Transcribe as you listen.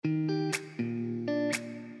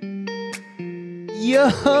Yo!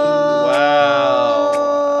 Wow.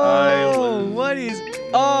 I was What is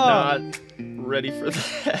up? not ready for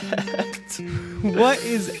that. What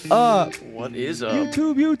is up? What is up?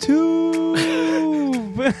 YouTube!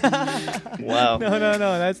 Wow. No,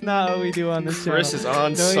 that's not what we do on this Chris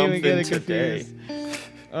channel. is on Don't even get something it today. confused.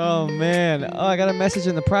 Oh, man. Oh, I got a message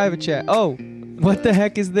in the private chat. Oh, what the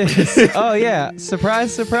heck is this? Oh, yeah.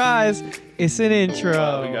 Surprise, surprise. It's an intro.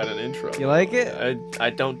 Wow, we got an intro. You like it? I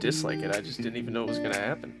don't dislike it. I just didn't even know it was going to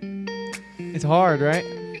happen. It's hard, right?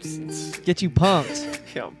 Get you pumped.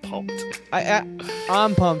 Yeah, I'm pumped.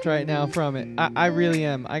 I'm pumped right now from it. I really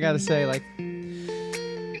am. I gotta say, like,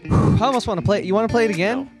 I almost want to play it. You want to play it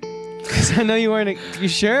again? Because I know you weren't. You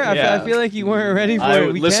sure? Yeah. I feel like you weren't ready for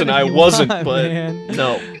it. Listen, can if I you wasn't, want, but man.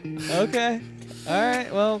 no. Okay. All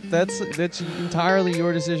right. Well, that's entirely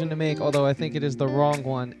your decision to make. Although I think it is the wrong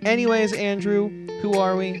one. Anyways, Andrew, who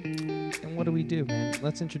are we, and what do we do, man?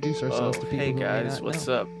 Let's introduce ourselves to people. Hey who may guys, not what's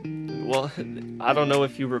know. up? Well, I don't know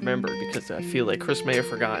if you remember because I feel like Chris may have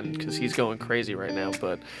forgotten because he's going crazy right now,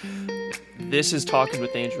 but this is Talking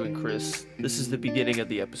with Andrew and Chris. This is the beginning of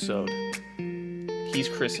the episode. He's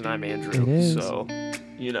Chris and I'm Andrew. It is. So,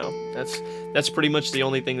 you know, that's pretty much the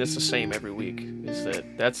only thing that's the same every week is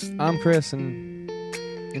that's I'm Chris, and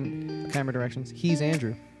in camera directions, he's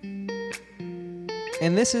Andrew.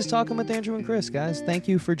 And this is Talking with Andrew and Chris, guys. Thank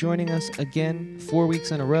you for joining us again 4 weeks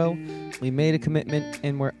in a row. We made a commitment,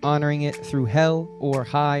 and we're honoring it through hell or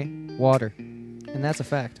high water. And that's a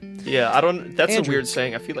fact. yeah, that's Andrew. a weird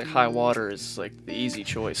saying. I feel like high water is like the easy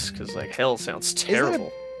choice because like hell sounds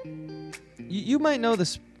terrible. You might know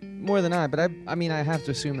this more than I, but I mean, I have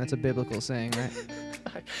to assume that's a biblical saying,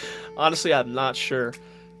 right? Honestly, I'm not sure.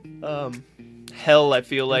 Hell, I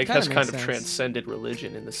feel like, kinda has makes kind of sense. transcended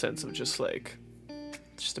religion in the sense of just like,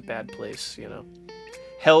 just a bad place, you know.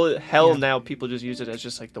 Hell Yeah. now people just use it as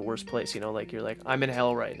just like the worst place, you know. Like you're like, I'm in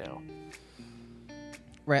hell right now.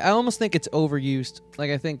 Right. I almost think it's overused.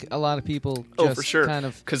 Like, I think a lot of people just For sure. kind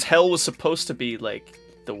of... Because hell was supposed to be like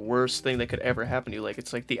the worst thing that could ever happen to you. Like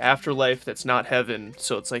it's like the afterlife that's not heaven,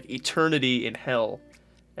 so it's like eternity in hell,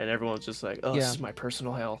 and everyone's just like, oh, Yeah. this is my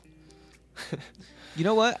personal hell. You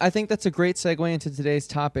know what? I think that's a great segue into today's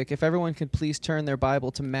topic. If everyone could please turn their Bible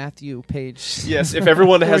to Matthew page... Yes, if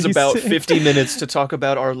everyone has about 46. 50 minutes to talk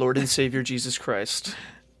about our Lord and Savior Jesus Christ,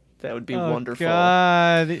 that would be Oh, wonderful.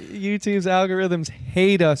 God. YouTube's algorithms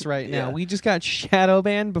hate us right now. Yeah. We just got shadow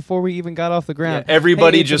banned before we even got off the Yeah, ground.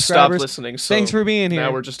 everybody Hey, just stopped subscribers, listening. So thanks for being here.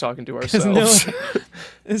 Now we're just talking to 'Cause no- ourselves.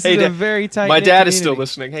 This Hey, is a Dad. very tight My dad is still community.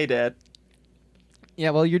 listening. Hey, Dad.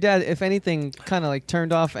 Yeah, well, your dad, if anything, kind of like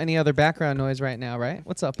turned off any other background noise right now, right?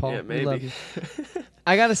 What's up, Paul? Yeah, We love maybe. you.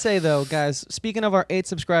 I gotta say though, guys, speaking of our 8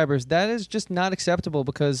 subscribers, that is just not acceptable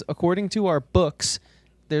because according to our books,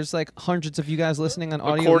 there's like hundreds of you guys listening on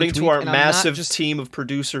audio. According each to week, our and I'm not massive just- team of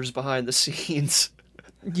producers behind the scenes.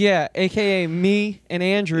 Yeah, aka me and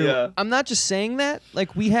Andrew. Yeah. I'm not just saying that.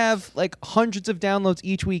 Like, we have like hundreds of downloads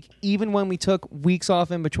each week, even when we took weeks off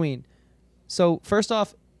in between. So first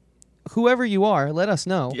off, whoever you are, let us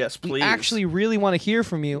know. Yes, We please. actually really want to hear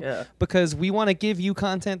from you Yeah. because we want to give you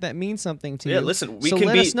content that means something to Yeah, you. listen, we so can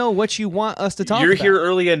let be- us know what you want us to talk You're about. here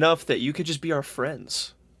early enough that you could just be our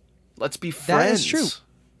friends. Let's be friends. That is true.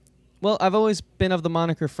 Well, I've always been of the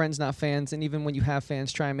moniker "friends, not fans," and even when you have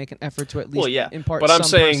fans, try and make an effort to at least Well, yeah, impart but I'm some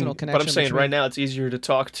saying, personal connection. right now, it's easier to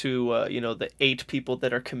talk to the 8 people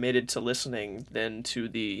that are committed to listening than to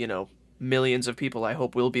the millions of people I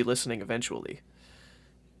hope will be listening eventually.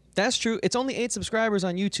 That's true. It's only 8 subscribers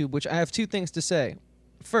on YouTube, which I have 2 things to say.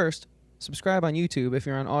 First, subscribe on YouTube if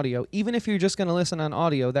you're on audio. Even if you're just going to listen on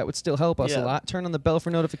audio, that would still help us a Yeah. lot. Turn on the bell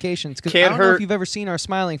for notifications. Because I Can't don't know if hurt. you've ever seen our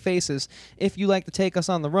smiling faces, if you like to take us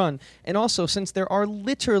on the run. And also, since there are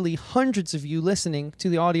literally hundreds of you listening to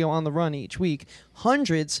the audio on the run each week,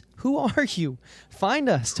 hundreds, who are you? Find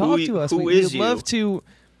us. Talk to us. who we is would love you? to...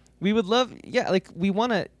 We would love... Yeah, like, we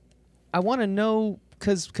want to... I want to know...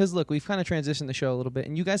 Because look, we've kind of transitioned the show a little bit,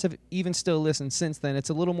 and you guys have even still listened since then. It's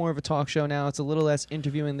a little more of a talk show now. It's a little less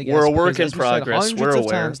interviewing the guests. We're a work because, in as we've said progress. hundreds We're of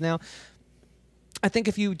aware. times now. I think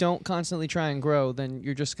if you don't constantly try and grow, then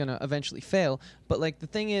you're just gonna eventually fail. But like the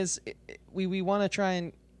thing is, we want to try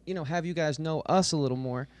and have you guys know us a little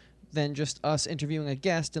more than just us interviewing a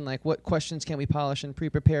guest and like what questions can we polish and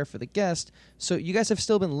pre-prepare for the guest. So you guys have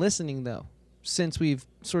still been listening though, since we've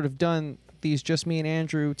sort of done these just me and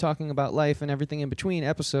Andrew talking about life and everything in between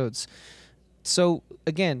episodes. So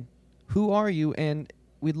again, who are you? And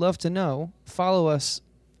we'd love to know. Follow us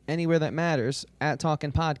anywhere that matters at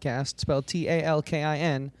Talkin' Podcast, spelled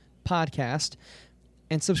TALKIN podcast,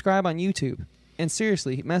 and subscribe on YouTube. And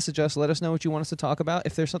seriously, message us. Let us know what you want us to talk about.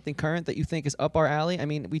 If there's something current that you think is up our alley. I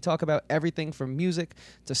mean, we talk about everything from music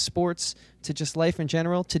to sports to just life in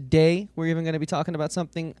general. Today, we're even going to be talking about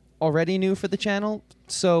something already new for the channel.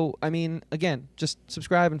 So, I mean, again, just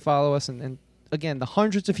subscribe and follow us. And again, the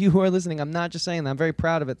hundreds of you who are listening, I'm not just saying that. I'm very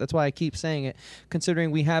proud of it. That's why I keep saying it, considering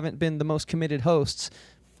we haven't been the most committed hosts.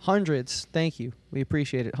 Hundreds, thank you. We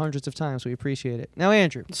appreciate it. Hundreds of times, we appreciate it. Now,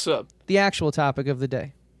 Andrew, What's up? the actual topic of the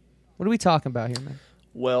day. What are we talking about here, man?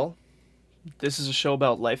 Well, this is a show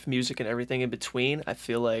about life, music, and everything in between. I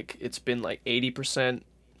feel like it's been like 80%,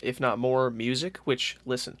 if not more, music, which,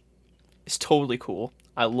 listen, is totally cool.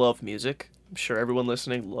 I love music. I'm sure everyone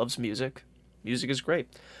listening loves music. Music is great.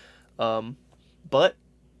 But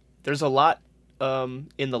there's a lot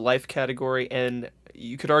in the life category, and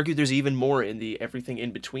you could argue there's even more in the everything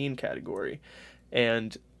in between category.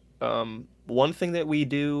 And one thing that we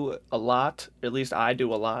do a lot, at least I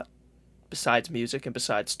do a lot, besides music and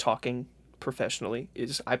besides talking professionally,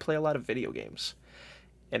 is I play a lot of video games.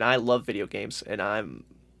 And I love video games, and I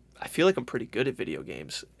feel like I'm pretty good at video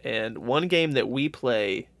games. And one game that we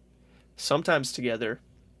play sometimes together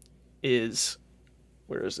is,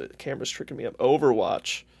 where is it? The camera's tricking me up.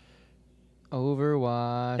 Overwatch.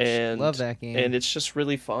 Overwatch. Love that game. And it's just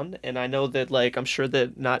really fun. And I know that, like, I'm sure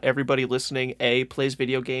that not everybody listening, A, plays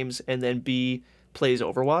video games, and then B, plays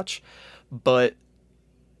Overwatch. But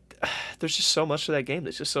there's just so much to that game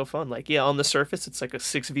that's just so fun. Like, yeah, on the surface, it's like a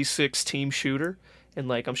 6v6 team shooter. And,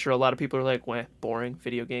 like, I'm sure a lot of people are like, wah, boring,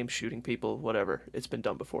 video game, shooting people, whatever. It's been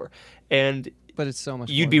done before. But it's so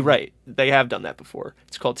much You'd more be than right. They have done that before.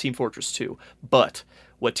 It's called Team Fortress 2. But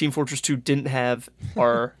what Team Fortress 2 didn't have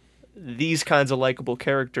are these kinds of likable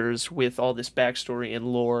characters with all this backstory and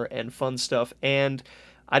lore and fun stuff. And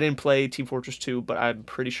I didn't play Team Fortress 2, but I'm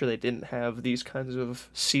pretty sure they didn't have these kinds of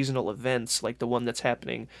seasonal events like the one that's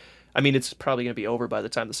happening. I mean, it's probably going to be over by the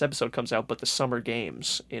time this episode comes out, but the summer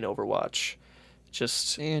games in Overwatch.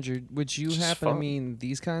 Just Andrew, would you happen to mean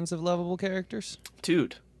these kinds of lovable characters?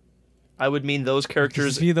 Dude, I would mean those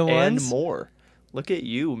characters the and ones? more. Look at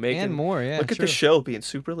you making... And more, yeah, Look at sure. the show being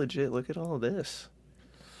super legit. Look at all of this.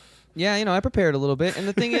 Yeah, I prepared a little bit. And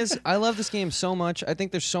the thing is, I love this game so much. I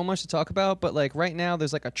think there's so much to talk about. But, like, right now,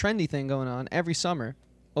 there's, like, a trendy thing going on every summer.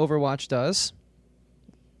 Overwatch does.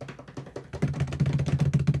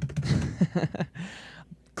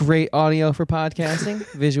 Great audio for podcasting.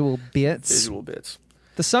 Visual bits. Visual bits.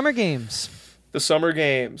 The summer games. The summer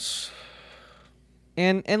games.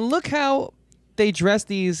 And look how they dress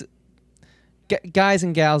these guys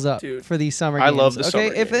and gals up Dude, for these summer I games. love the okay?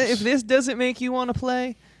 summer If games. this doesn't make you want to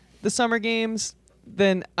play the summer games,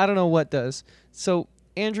 then I don't know what does. So,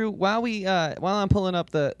 Andrew, while I'm pulling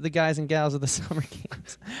up the guys and gals of the summer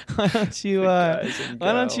games, why don't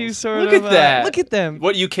you sort Look of at that. look at them.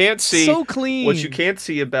 What you can't see... So clean. What you can't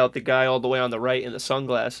see about the guy all the way on the right in the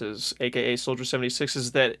sunglasses, a.k.a. Soldier 76,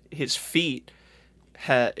 is that his feet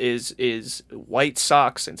is white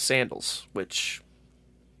socks and sandals, which...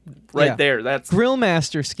 Yeah. there, that's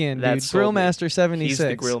Grillmaster skin, dude. That's sold me. Grillmaster 76. He's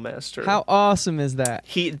the Grillmaster. How awesome is that?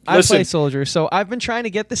 I Listen, play Soldier, so I've been trying to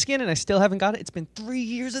get the skin, and I still haven't got it. It's been 3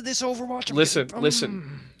 years of this Overwatch.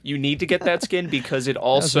 listen. You need to get that skin because it very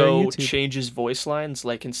also YouTube. changes voice lines.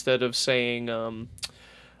 Like, instead of saying, oh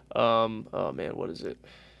man, what is it?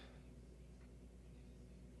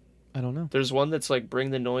 I don't know. There's one that's like, bring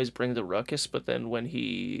the noise, bring the ruckus, but then when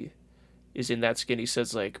he is in that skin, he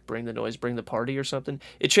says, like, bring the noise, bring the party or something.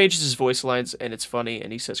 It changes his voice lines, and it's funny,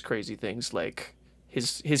 and he says crazy things, like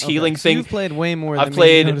his healing so thing. You've played way more I've than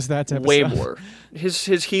played me to notice that type way of stuff. more. His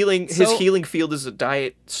healing field is a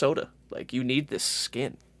diet soda. Like, you need this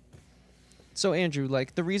skin. So, Andrew,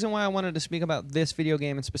 like, the reason why I wanted to speak about this video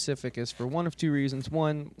game in specific is for one of two reasons.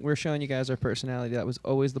 One, we're showing you guys our personality. That was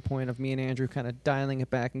always the point of me and Andrew kind of dialing it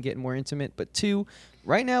back and getting more intimate. But two,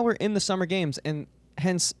 right now we're in the summer games, and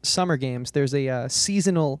hence summer games. There's a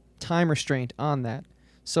seasonal time restraint on that.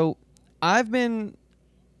 So I've been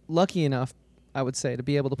lucky enough, I would say, to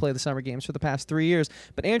be able to play the summer games for the past 3 years.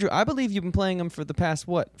 But Andrew, I believe you've been playing them for the past,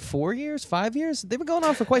 4 years, 5 years? They've been going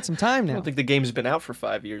on for quite some time I now. don't think the game's been out for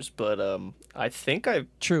 5 years, but I think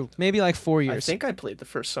True. Maybe like 4 years. I think I played the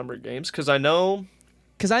first summer games because I know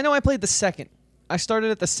I played the second. I started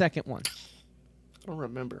at the second one. I don't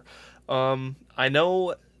remember. I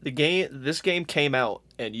know this game came out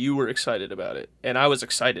and you were excited about it, and I was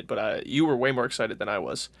excited, but you were way more excited than I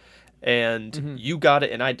was. And you got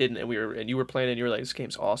it and I didn't, and you were playing it and you were like, this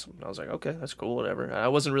game's awesome. And I was like, okay, that's cool, whatever. And I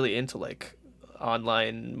wasn't really into like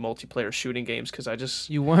online multiplayer shooting games because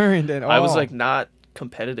You weren't at all. I was like not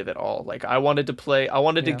competitive at all. Like, I wanted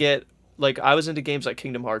to get, like, I was into games like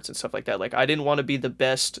Kingdom Hearts and stuff like that. Like, I didn't want to be the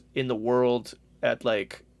best in the world at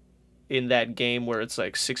like in that game where it's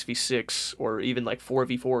like 6v6 or even like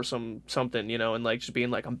 4v4 something, you know, and like just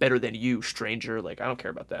being like, I'm better than you, stranger. Like, I don't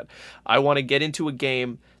care about that. I want to get into a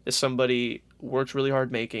game that somebody worked really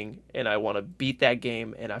hard making, and I want to beat that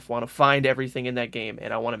game, and I want to find everything in that game,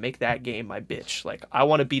 and I want to make that game my bitch. Like, I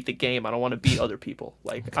want to beat the game. I don't want to beat other people.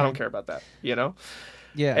 Like, okay. I don't care about that, you know?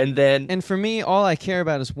 Yeah. And for me, all I care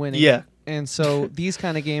about is winning. Yeah. And so these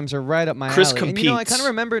kind of games are right up my Chris alley. competes. And, you know, I kind of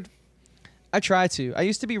remembered... I try to. I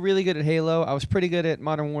used to be really good at Halo. I was pretty good at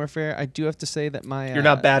Modern Warfare. I do have to say that my you're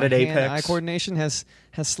not bad at Apex. Hand-eye coordination has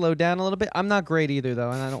slowed down a little bit. I'm not great either,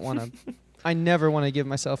 though, and I don't want to. I never want to give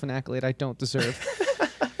myself an accolade I don't deserve.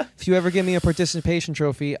 If you ever give me a participation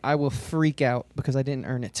trophy, I will freak out because I didn't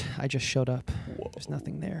earn it. I just showed up. Whoa. There's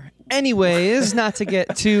nothing there. Anyways, not to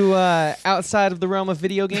get too outside of the realm of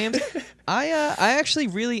video games, I actually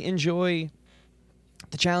really enjoy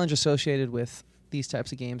the challenge associated with these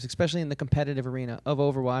types of games, especially in the competitive arena of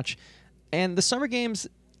Overwatch. And the summer games,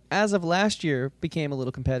 as of last year, became a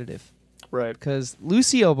little competitive. Right. Because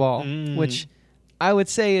Lucio Ball, which I would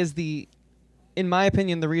say is in my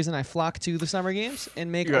opinion, the reason I flock to the summer games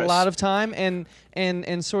and make a lot of time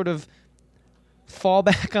and sort of fall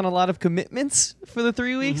back on a lot of commitments for the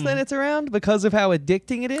 3 weeks that it's around because of how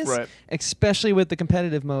addicting it is, especially with the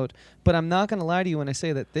competitive mode. But I'm not going to lie to you when I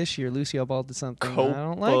say that this year Lucio Ball did something I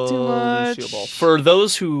don't like too much. Lucio Ball. For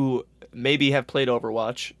those who maybe have played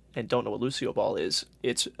Overwatch and don't know what Lucio Ball is,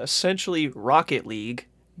 it's essentially Rocket League,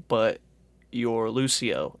 but you're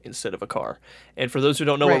Lucio instead of a car. And for those who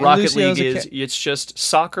don't know what Rocket League is, it's just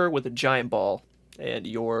soccer with a giant ball, and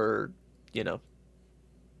you're, you know,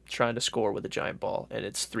 trying to score with a giant ball, and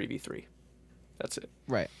it's 3v3. That's it.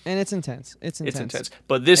 Right. And it's intense. It's intense.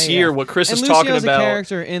 But this year, what Chris is Lucio's talking about... a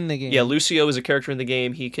character in the game. Yeah, Lucio is a character in the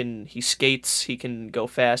game. He skates. He can go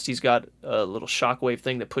fast. He's got a little shockwave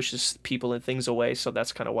thing that pushes people and things away, so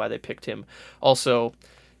that's kind of why they picked him. Also,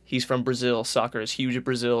 he's from Brazil. Soccer is huge in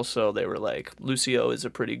Brazil, so they were like, Lucio is a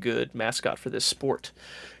pretty good mascot for this sport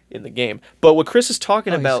in the game. But what Chris is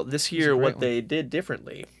talking about this year, what they did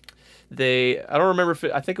differently... I don't remember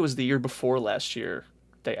I think it was the year before last year,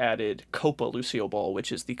 they added Copa Lucio Ball,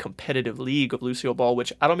 which is the competitive league of Lucio Ball,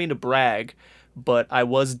 which I don't mean to brag, but I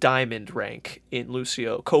was diamond rank in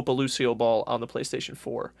Copa Lucio Ball on the PlayStation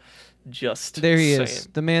 4. Just there he saying. is,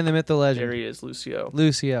 the man, the myth, the legend. There he is,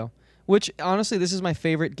 Lucio. Which, honestly, this is my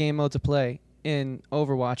favorite game mode to play in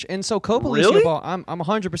Overwatch. And so Copa Lucio Ball, I'm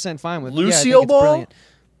 100% fine with. Lucio Ball? It's brilliant.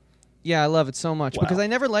 Yeah, I love it so much because I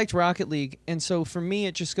never liked Rocket League, and so for me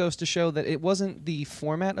it just goes to show that it wasn't the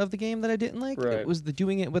format of the game that I didn't like. Right. It was the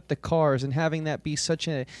doing it with the cars and having that be such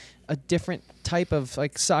a different type of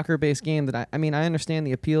like soccer-based game that I mean I understand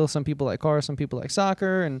the appeal. Some people like cars, some people like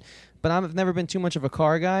soccer, but I've never been too much of a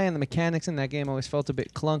car guy, and the mechanics in that game always felt a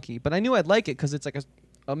bit clunky. But I knew I'd like it because it's like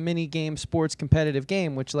a mini game sports competitive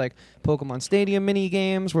game, which like Pokemon Stadium mini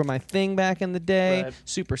games were my thing back in the day. Right.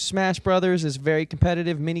 Super Smash Brothers is very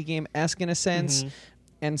competitive, mini game-esque in a sense.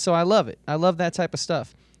 And so I love it. I love that type of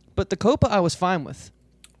stuff. But the Copa I was fine with.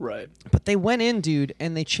 Right. But they went in, dude,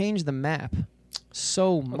 and they changed the map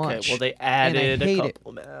so much. Okay, well they added a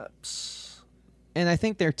couple maps. And I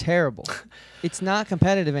think they're terrible. It's not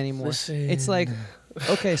competitive anymore. It's like,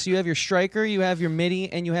 okay, so you have your striker, you have your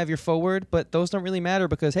midi, and you have your forward, but those don't really matter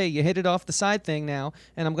because, hey, you hit it off the side thing now,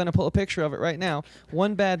 and I'm going to pull a picture of it right now.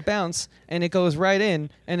 One bad bounce, and it goes right in,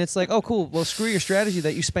 and it's like, oh, cool, well, screw your strategy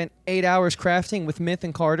that you spent 8 hours crafting with Myth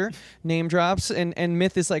and Carter, name drops, and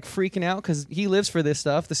Myth is, like, freaking out because he lives for this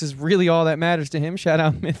stuff. This is really all that matters to him. Shout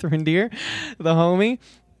out Myth Rendier, the homie.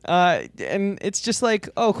 And it's just like,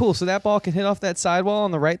 oh, cool, so that ball can hit off that sidewall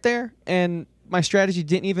on the right there, and my strategy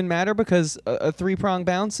didn't even matter because a three-prong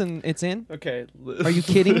bounce and it's in? Okay. Are you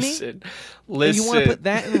kidding me? Listen. And you want to put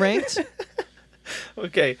that in ranked?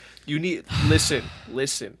 Okay. You need...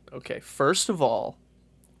 Listen. Okay. First of all,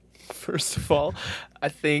 I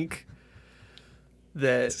think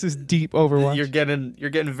that... This is deep Overwatch. You're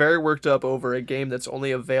getting very worked up over a game that's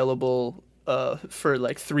only available for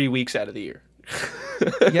like 3 weeks out of the year.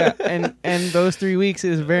 Yeah, and those 3 weeks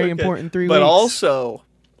is very important 3 weeks. But also...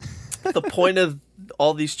 The point of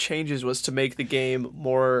all these changes was to make the game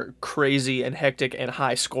more crazy and hectic and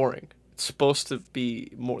high scoring. It's supposed to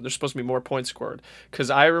be more. There's supposed to be more points scored. Because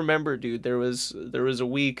I remember, dude, there was a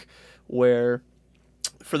week where,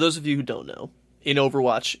 for those of you who don't know, in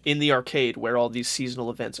Overwatch, in the arcade where all these seasonal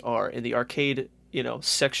events are, in the arcade,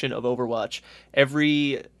 section of Overwatch,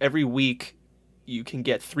 every week you can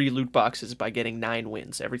get 3 loot boxes by getting 9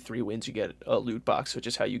 wins. Every 3 wins you get a loot box, which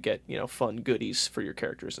is how you get, fun goodies for your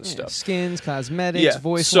characters and stuff. Skins, cosmetics,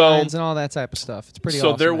 voice lines, and all that type of stuff. It's pretty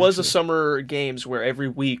awesome. So there was actually. a summer games where every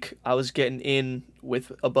week I was getting in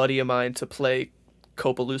with a buddy of mine to play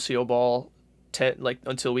Copa Lucio Ball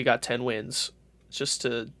until we got 10 wins. Just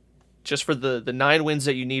for the 9 wins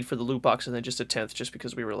that you need for the loot box, and then just a 10th just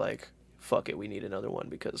because we were like, fuck it, we need another one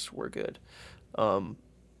because we're good.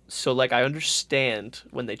 So, like, I understand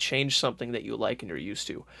when they change something that you like and you're used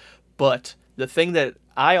to. But the thing that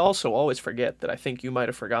I also always forget that I think you might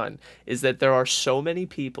have forgotten is that there are so many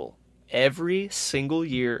people every single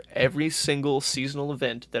year, every single seasonal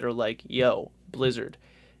event that are like, yo, Blizzard,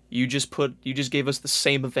 you just gave us the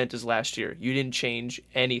same event as last year. You didn't change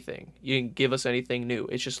anything. You didn't give us anything new.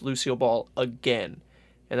 It's just Lucio Ball again.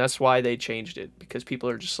 And that's why they changed it, because people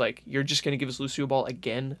are just like, you're just going to give us Lucio Ball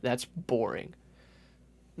again? That's boring.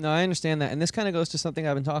 No, I understand that. And this kind of goes to something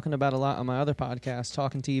I've been talking about a lot on my other podcast,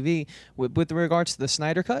 Talking TV, with regards to the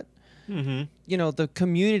Snyder Cut. Mm-hmm. The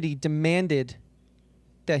community demanded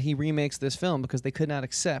that he remakes this film because they could not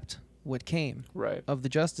accept what came of the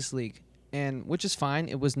Justice League. And which is fine.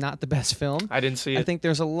 It was not the best film. I didn't see it. I think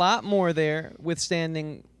there's a lot more there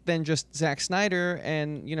withstanding than just Zack Snyder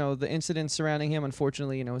and, the incidents surrounding him.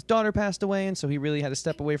 Unfortunately, his daughter passed away, and so he really had to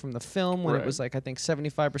step away from the film when it was, I think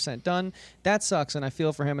 75% done. That sucks, and I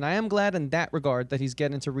feel for him. And I am glad in that regard that he's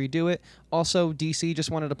getting to redo it. Also, DC just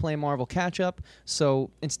wanted to play Marvel catch-up, so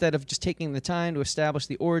instead of just taking the time to establish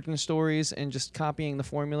the origin stories and just copying the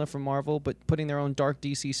formula from Marvel, but putting their own dark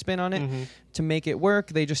DC spin on it, to make it work,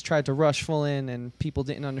 they just tried to rush full in, and people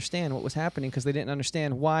didn't understand what was happening because they didn't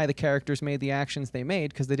understand why the characters made the actions they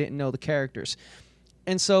made because they didn't know the characters.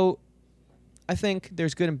 And so I think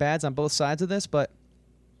there's good and bads on both sides of this, but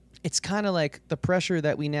it's kind of like the pressure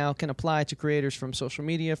that we now can apply to creators from social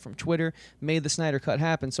media, from Twitter, made the Snyder Cut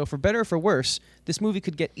happen. So for better or for worse, this movie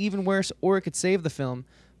could get even worse or it could save the film,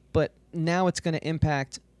 but now it's going to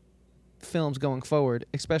impact films going forward,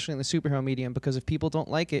 especially in the superhero medium, because if people don't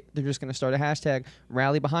like it, they're just going to start a hashtag,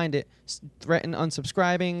 rally behind it, threaten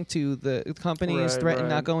unsubscribing to the companies, threaten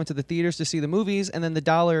not going to the theaters to see the movies, and then the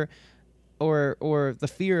dollar or the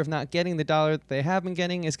fear of not getting the dollar that they have been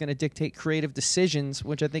getting is going to dictate creative decisions,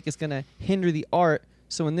 which I think is going to hinder the art.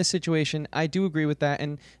 So in this situation, I do agree with that.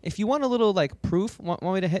 And if you want a little proof, want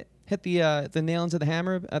me to hit the nail into the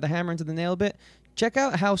hammer into the nail a bit, check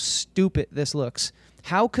out how stupid this looks.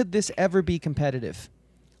 How could this ever be competitive?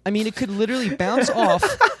 I mean, it could literally bounce off.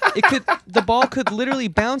 The ball could literally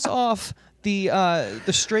bounce off the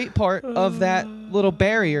straight part of that little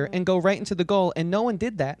barrier and go right into the goal, and no one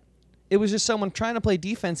did that. It was just someone trying to play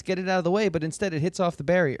defense, get it out of the way, but instead it hits off the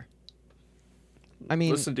barrier. I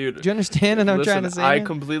mean, listen, dude, do you understand what I'm trying to say? I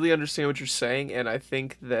completely understand what you're saying, and I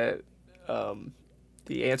think that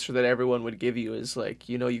the answer that everyone would give you is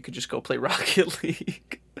you could just go play Rocket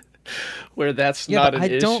League. Where that's not an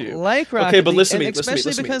issue. I don't like Rocket League. Okay, but listen to me.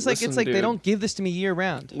 Especially because listen, they don't give this to me year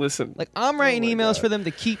round. Listen. I'm writing emails for them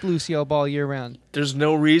to keep Lucio Ball year round. There's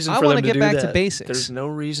no reason for them to do that. I want to get back to basics. There's no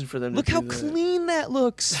reason for them to do that. Look how clean that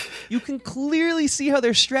looks. You can clearly see how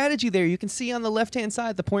there's strategy there. You can see on the left-hand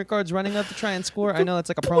side the point guard's running up to try and score. I know it's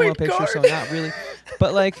like a promo picture, so not really.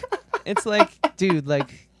 But it's dude,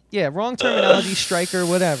 wrong terminology, striker,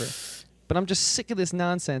 whatever. But I'm just sick of this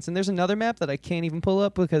nonsense. And there's another map that I can't even pull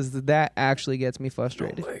up because that actually gets me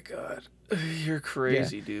frustrated. Oh my god. You're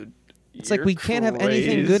crazy, dude. It's we can't have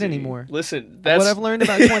anything good anymore. Listen, that's what I've learned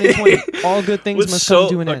about 2020. All good things must come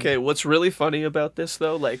to an end. Okay, what's really funny about this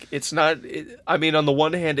though, it's not I mean, on the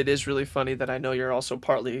one hand it is really funny that I know you're also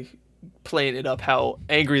partly playing it up how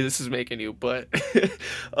angry this is making you, but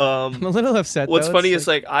I'm a little upset. What's funny is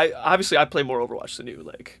I play more Overwatch than you,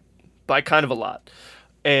 by kind of a lot.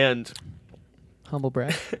 And humble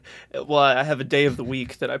brag. Well, I have a day of the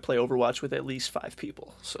week that I play Overwatch with at least 5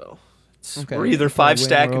 people. So we're either 5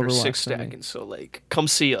 stacking or 6 stacking. So come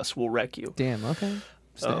see us. We'll wreck you. Damn. Okay.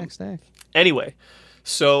 Stack. Anyway,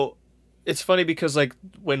 so it's funny because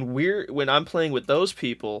when I'm playing with those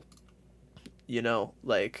people,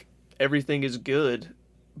 everything is good,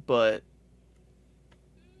 but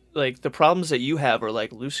the problems that you have are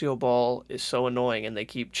Lucio Ball is so annoying and they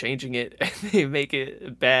keep changing it and they make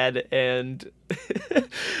it bad and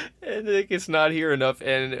it's not here enough.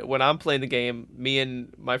 And when I'm playing the game, me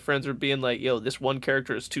and my friends are being yo, this one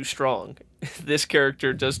character is too strong. This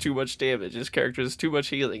character does too much damage. This character does too much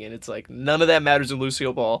healing. And it's none of that matters in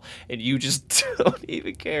Lucio Ball and you just don't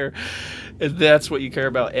even care. And that's what you care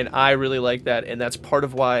about. And I really like that. And that's part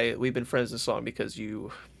of why we've been friends this long, because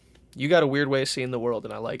you got a weird way of seeing the world,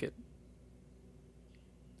 and I like it.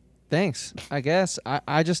 Thanks. I guess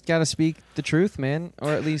I just gotta speak the truth, man, or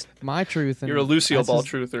at least my truth. And You're a Lucio that's Ball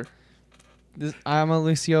just- truther. I'm a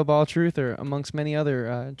Lucio Ball truther amongst many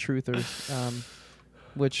other truthers,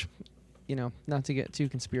 which, not to get too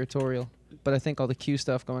conspiratorial, but I think all the Q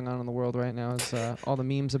stuff going on in the world right now is all the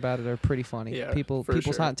memes about it are pretty funny. Yeah, People's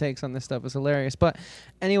sure. hot takes on this stuff is hilarious. But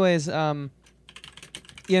anyways,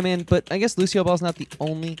 yeah, man. But I guess Lucio Ball's not the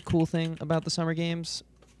only cool thing about the Summer Games.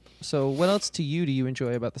 So what else do you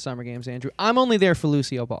enjoy about the Summer Games, Andrew? I'm only there for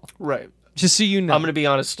Lucio Ball. Right. Just so you know. I'm gonna be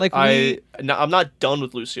honest. Like, I'm not done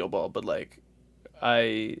with Lucio Ball, but like,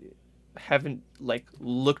 I haven't like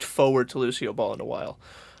looked forward to Lucio Ball in a while.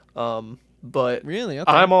 But Really?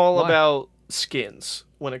 Okay. I'm all Why? about skins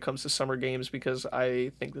when it comes to Summer Games because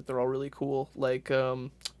I think that they're all really cool. Like,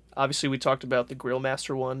 obviously we talked about the Grill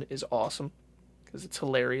Master one is awesome because it's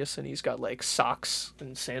hilarious and he's got like socks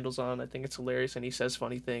and sandals on. I think it's hilarious and he says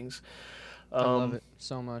funny things. I love it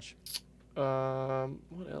so much.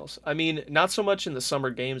 What else? I mean, not so much in the Summer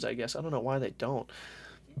Games, I guess. I don't know why they don't.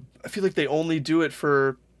 I feel like they only do it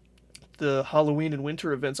for the Halloween and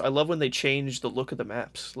winter events. I love when they change the look of the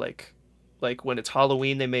maps. Like when it's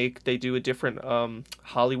Halloween, they do a different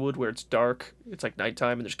Hollywood where it's dark. It's like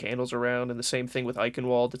nighttime and there's candles around, and the same thing with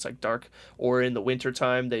Eichenwald. It's like dark. Or in the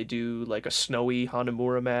wintertime, they do like a snowy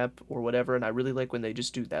Hanamura map or whatever. And I really like when they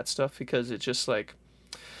just do that stuff because it's just like.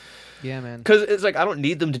 Yeah, man. Because it's like I don't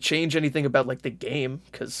need them to change anything about like the game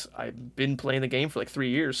because I've been playing the game for like 3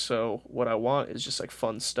 years. So what I want is just like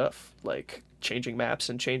fun stuff, like changing maps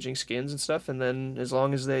and changing skins and stuff. And then as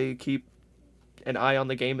long as they keep an eye on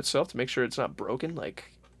the game itself to make sure it's not broken,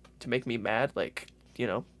 like to make me mad, like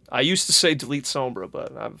I used to say delete Sombra,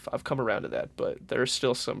 but I've come around to that. But there's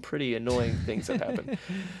still some pretty annoying things that happen.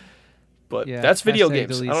 But Yeah, that's video hashtag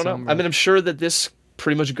games. I delete don't know. I Sombra. mean, I'm sure that this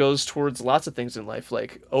pretty much goes towards lots of things in life.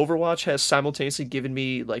 Like Overwatch has simultaneously given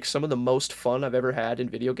me like some of the most fun I've ever had in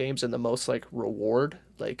video games and the most like reward,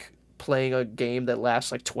 like playing a game that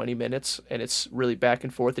lasts like 20 minutes and it's really back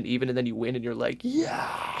and forth and even, and then you win and you're like,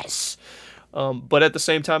 yes. But at the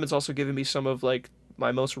same time, it's also given me some of like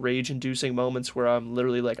my most rage-inducing moments where I'm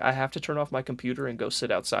literally like, I have to turn off my computer and go sit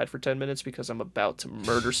outside for 10 minutes because I'm about to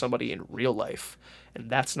murder somebody in real life, and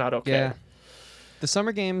that's not okay. Yeah. The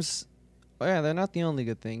Summer Games, they're not the only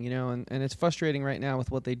good thing, and it's frustrating right now with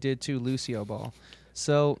what they did to Lucio Ball.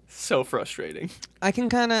 So Frustrating. I can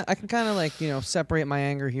kind of like, separate my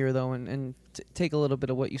anger here though and take a little bit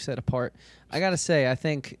of what you said apart. I got to say, I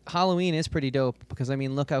think Halloween is pretty dope because I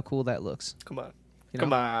mean, look how cool that looks. Come on. You know?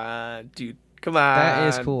 Come on, dude. Come on. That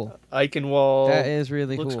is cool. Eichenwald. That is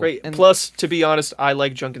really looks cool. great. And Plus, to be honest, I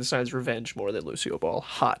like Junkenstein's Revenge more than Lucio Ball.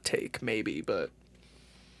 Hot take, maybe, but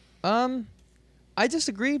I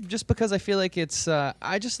disagree just because I feel like it's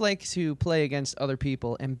I just like to play against other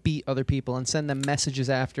people and beat other people and send them messages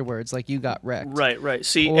afterwards like you got wrecked. right.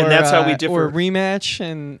 See, Or, and that's how we differ. Or a rematch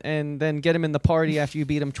and then get them in the party after you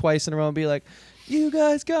beat them twice in a row and be like, you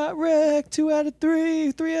guys got wrecked 2 out of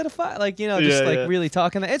 3, 3 out of 5. Like, really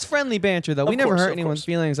talking. It's friendly banter, though. We never hurt anyone's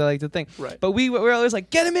feelings, I like to think. Right. But we're always like,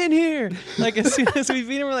 get him in here. Like, as soon as we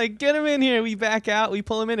beat him, we're like, get him in here. We back out. We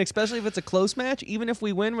pull him in, especially if it's a close match. Even if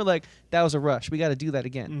we win, we're like, that was a rush. We got to do that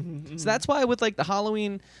again. So that's why with, like, the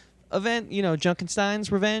Halloween event,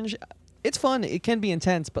 Junkenstein's Revenge, it's fun. It can be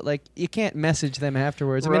intense, but like you can't message them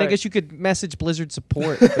afterwards. I mean, I Right. guess you could message Blizzard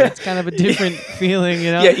support, but it's kind of a different feeling,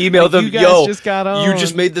 Yeah, email Like, them, you guys yo, just got you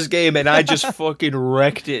just owned." made this game and I just fucking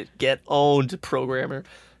wrecked it. Get owned, programmer.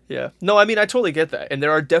 Yeah. No, I mean, I totally get that. And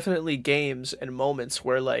there are definitely games and moments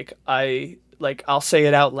where I'll say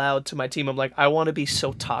it out loud to my team. I'm like, I want to be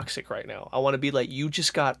so toxic right now. I want to be like, you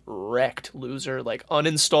just got wrecked, loser. Like,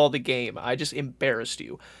 uninstall the game. I just embarrassed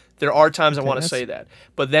you. There are times I want to say that.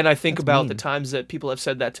 But then I think about the times that people have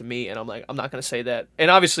said that to me, and I'm like, I'm not going to say that.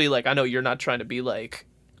 And obviously, like, I know you're not trying to be like,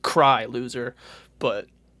 cry, loser. But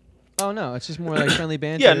Oh no, it's just more like friendly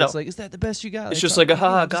banter. Yeah, no. It's like, is that the best you got? it's just like,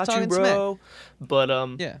 haha, just got you, talking smack. bro. But,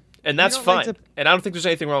 Yeah. and that's don't like fine. to- And I don't think there's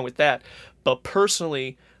anything wrong with that. But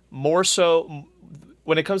personally, more so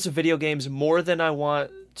when it comes to video games, more than I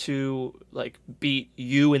want to like beat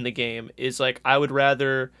you in the game is like I would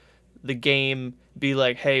rather the game be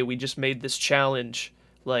like, hey, we just made this challenge.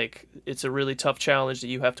 Like it's a really tough challenge that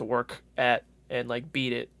you have to work at and like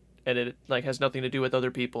beat it, and it like has nothing to do with other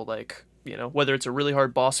people. Like whether it's a really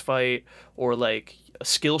hard boss fight or like a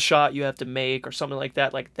skill shot you have to make or something like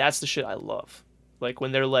that. Like that's the shit I love. Like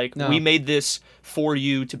when they're like, No. we made this for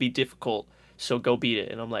you to be difficult, so go beat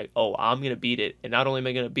it. And I'm like, oh, I'm going to beat it. And not only am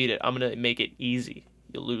I going to beat it, I'm going to make it easy,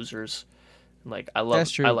 you losers. And like, I love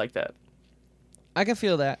That's true. I like that. I can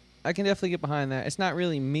feel that. I can definitely get behind that. It's not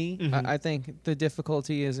really me. Mhm. I think the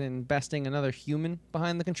difficulty is in besting another human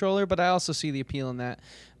behind the controller, but I also see the appeal in that.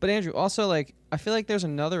 But Andrew, also like I feel like there's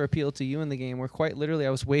another appeal to you in the game where quite literally I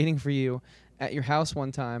was waiting for you at your house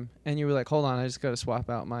one time and you were like, "Hold on, I just got to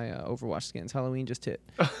swap out my Overwatch skins. Halloween just hit."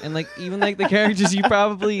 And like even like the characters you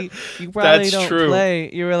probably That's don't true.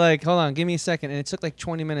 play, you were like, "Hold on, give me a second." And it took like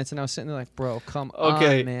 20 minutes and I was sitting there like, "Bro, come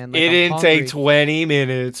Okay, on, man." Like, it I'm didn't hungry. take 20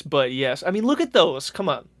 minutes, but yes. I mean, look at those. Come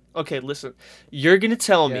on. Okay, listen. You're going to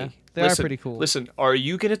tell Yeah, me. they listen, are pretty cool. Listen, are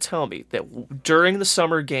you going to tell me that during the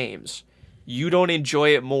summer games, you don't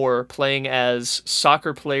enjoy it more playing as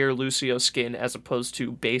soccer player Lucio skin as opposed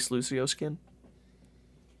to base Lucio skin?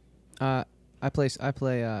 I play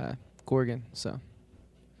Gorgon, so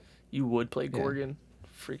You would play Yeah. Gorgon.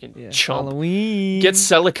 Freaking yeah. chump. Halloween. Get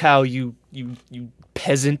Celicow, you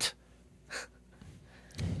peasant.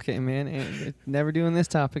 Okay, man. Never doing this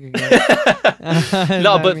topic again.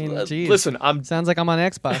 No, I but mean, geez. listen, Sounds like I'm on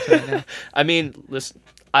Xbox right now. I mean, listen,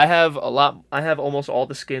 I have almost all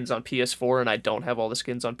the skins on PS4, and I don't have all the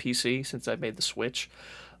skins on PC since I made the switch.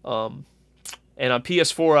 And on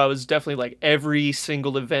PS4, I was definitely like every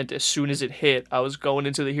single event, as soon as it hit, I was going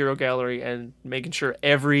into the hero gallery and making sure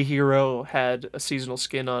every hero had a seasonal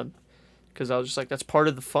skin on. Because I was just like, that's part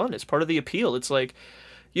of the fun. It's part of the appeal. It's like,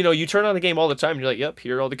 you know, you turn on the game all the time and you're like, yep,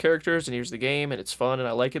 here are all the characters and here's the game and it's fun and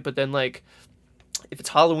I like it. But then, like, if it's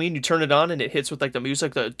Halloween, you turn it on and it hits with like the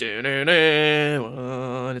music, and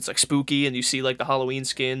it's like spooky, and you see like the Halloween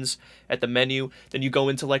skins at the menu. Then you go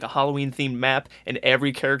into like a Halloween themed map, and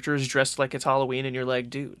every character is dressed like it's Halloween, and you're like,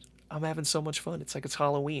 dude, I'm having so much fun. It's like it's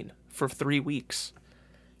Halloween for 3 weeks,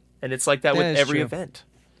 and it's like that with That is every true. event.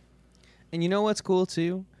 And you know what's cool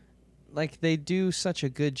too? Like they do such a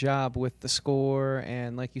good job with the score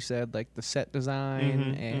and like you said, like the set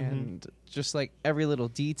design and just like every little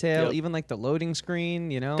detail, Yep. even like the loading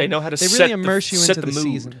screen, you know. They know how to They set really the- immerse you set into the the mood.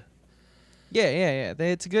 season. Yeah.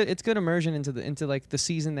 It's good immersion into like the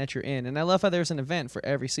season that you're in. And I love how there's an event for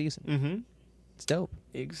every season. Mm-hmm. It's dope.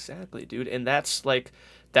 Exactly, dude. And that's like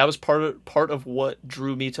that was part of what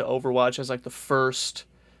drew me to Overwatch as like the first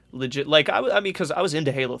legit, like I mean, because I was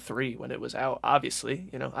into Halo 3 when it was out, obviously,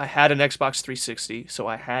 you know. I had an Xbox 360, so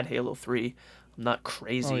I had Halo 3. I'm not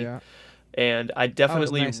crazy. Oh yeah. And I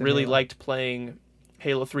definitely nice at really Halo. liked playing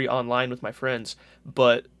Halo 3 online with my friends,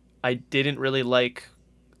 but I didn't really like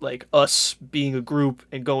us being a group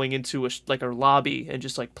and going into a lobby and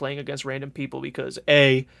just like playing against random people, because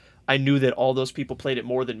I knew that all those people played it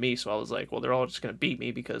more than me, so I was like, well, they're all just going to beat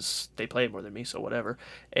me because they play it more than me, so whatever.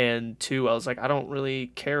 And 2, I was like, I don't really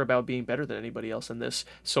care about being better than anybody else in this.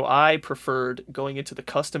 So I preferred going into the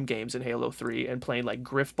custom games in Halo 3 and playing like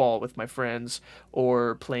Griffball with my friends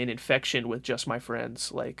or playing Infection with just my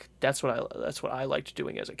friends. Like that's what I liked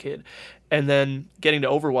doing as a kid. And then getting to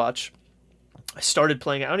Overwatch, I started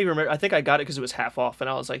playing it. I don't even remember. I think I got it because it was half off, and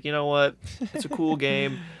I was like, you know what? It's a cool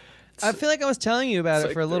game. I feel like I was telling you about It's it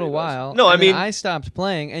like for a little $30. while. No, I and then mean- I stopped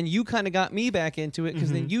playing, and you kind of got me back into it because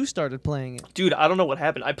Mm-hmm. then you started playing it. Dude, I don't know what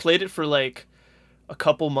happened. I played it for like a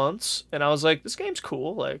couple months, and I was like, this game's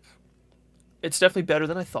cool. Like, it's definitely better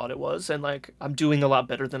than I thought it was, and like I'm doing a lot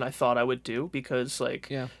better than I thought I would do, because like,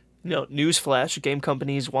 Yeah. you know, newsflash, game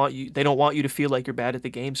companies they don't want you to feel like you're bad at the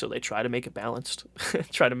game, so they try to make it balanced,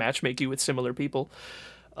 try to matchmake you with similar people.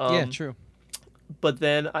 Yeah, true. But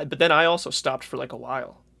then I also stopped for like a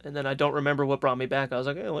while. And then I don't remember what brought me back. I was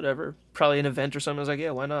like, whatever. Probably an event or something. I was like, yeah,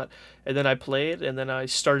 why not? And then I played, and then I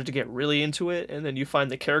started to get really into it. And then you find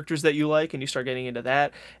the characters that you like, and you start getting into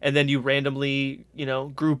that. And then you randomly, you know,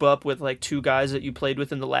 group up with like 2 guys that you played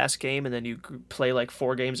with in the last game, and then you play like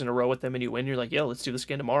 4 games in a row with them, and you win. You're like, yo, let's do this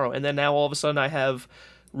again tomorrow. And then now all of a sudden I have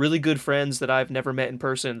really good friends that I've never met in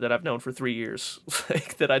person that I've known for 3 years,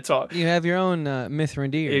 like that I talk. You have your own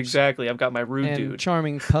Mithrandir. Exactly. I've got my Rude and Dude.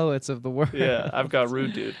 charming poets of the world. Yeah, I've got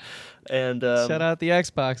Rude Dude. And Shout out the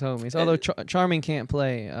Xbox homies. Although Charming can't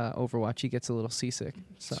play Overwatch, he gets a little seasick.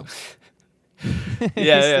 So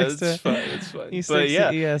yeah, sticks it's to- fine. It's fine. he But sticks to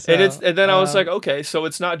yeah, ESL. and then I was like, okay, so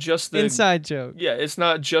it's not just the inside joke. yeah, it's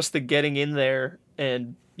not just the getting in there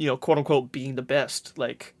and, you know, quote unquote being the best.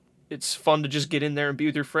 Like, it's fun to just get in there and be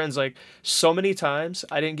with your friends. Like, so many times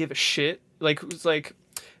I didn't give a shit. Like, it was like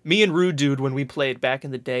me and Rude Dude when we played back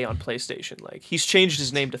in the day on PlayStation. Like, he's changed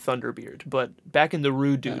his name to Thunderbeard, but back in the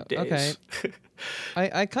Rude Dude days. okay.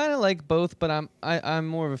 I kind of like both, but I'm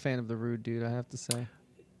more of a fan of the Rude Dude, I have to say.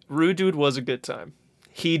 Rude Dude was a good time.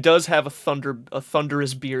 He does have a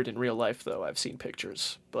thunderous beard in real life, though. I've seen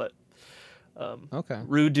pictures, but Okay.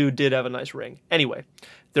 Rude Dude did have a nice ring. Anyway,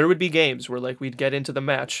 there would be games where like we'd get into the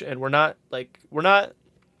match, and we're not.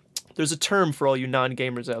 There's a term for all you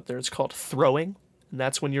non-gamers out there. It's called throwing. and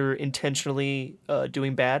that's when you're intentionally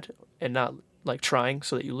doing bad and not like trying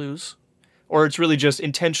so that you lose, or it's really just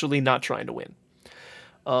intentionally not trying to win.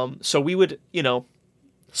 So we would,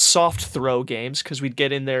 soft throw games because we'd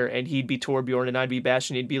get in there and he'd be Torbjorn and I'd be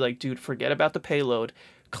Bastion. He'd be like, dude, forget about the payload.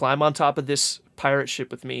 Climb on top of this pirate ship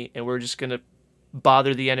with me, and we're just going to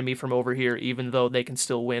bother the enemy from over here, even though they can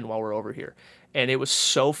still win while we're over here. And it was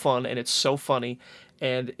so fun, and it's so funny.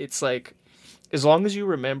 And it's like, as long as you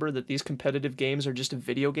remember that these competitive games are just a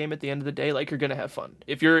video game at the end of the day, like, you're going to have fun.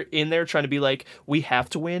 If you're in there trying to be like, we have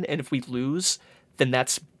to win, and if we lose, then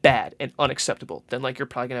that's bad and unacceptable. Then, like, you're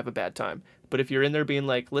probably going to have a bad time. But if you're in there being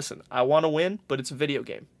like, listen, I want to win, but it's a video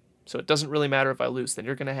game, so it doesn't really matter if I lose, then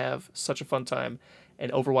you're going to have such a fun time.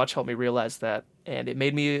 And Overwatch helped me realize that, and it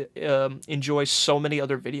made me enjoy so many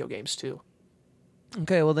other video games too.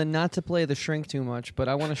 Okay, well then, not to play the shrink too much, but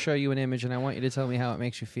I want to show you an image, and I want you to tell me how it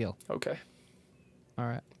makes you feel. Okay. All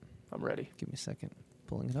right. I'm ready. Give me a second.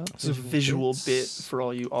 Pulling it up. This is a visual bit for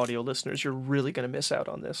all you audio listeners. You're really going to miss out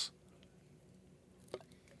on this.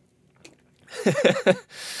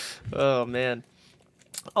 Oh, man.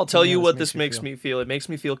 I'll tell you what this makes me feel. It makes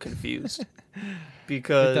me feel confused.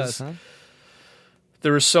 Because it does, huh?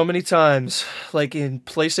 There were so many times, like in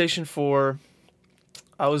PlayStation 4,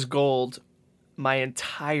 I was gold my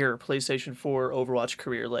entire PlayStation 4 Overwatch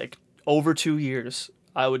career, like over 2 years.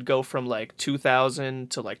 I would go from like 2000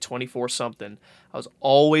 to like 24 something. I was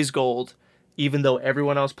always gold, even though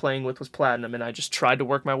everyone I was playing with was platinum, and I just tried to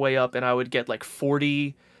work my way up, and I would get like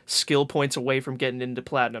 40 skill points away from getting into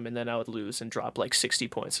platinum, and then I would lose and drop like 60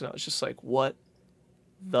 points, and I was just like, what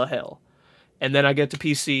the hell? And then I get to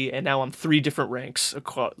PC, and now I'm 3 different ranks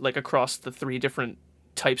across the 3 different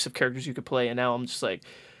types of characters you could play, and now I'm just like,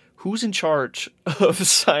 who's in charge of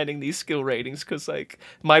assigning these skill ratings? Because like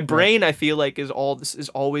my brain, I feel like is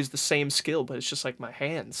always the same skill, but it's just like my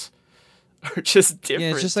hands are just different.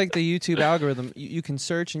 Yeah, it's just like the YouTube algorithm. You can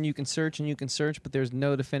search and you can search and you can search, but there's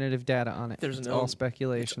no definitive data on it. It's all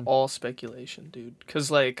speculation. It's all speculation, dude.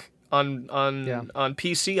 Because like on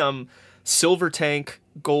PC, I'm silver tank,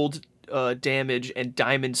 gold damage, and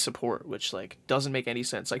diamond support, which like doesn't make any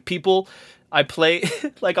sense. Like people, I play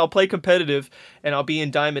like I'll play competitive and I'll be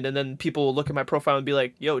in diamond, and then people will look at my profile and be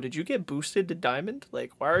like, yo, did you get boosted to diamond?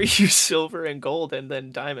 Like, why are you silver and gold and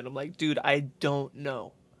then diamond? I'm like, dude, I don't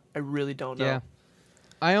know. I really don't know. Yeah.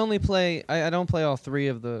 I only play, I don't play all 3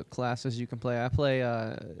 of the classes you can play. I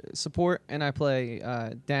play support, and I play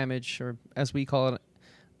damage, or as we call it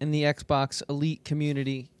in the Xbox Elite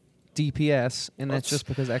community, DPS, and that's just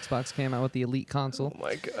because Xbox came out with the Elite console. Oh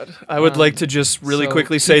my god. I would like to just really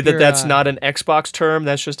quickly say that that's not an Xbox term,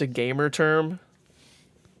 that's just a gamer term.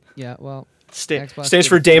 Yeah, well, stands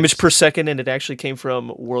for damage per second, and it actually came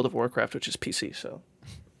from World of Warcraft, which is PC, so.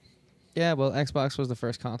 Yeah, well, Xbox was the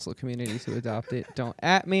first console community to adopt it. Don't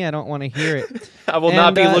at me, I don't want to hear it. I will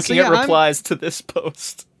not be looking at replies to this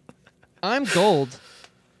post. I'm gold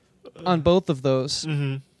on both of those.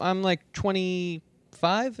 Mm-hmm. I'm like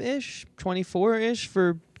 25-ish, 24-ish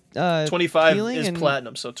for 25 healing, is and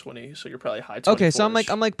platinum, so 20, so you're probably high 24. Okay, so I'm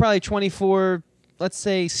like probably 24, let's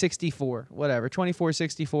say 64, whatever, 24,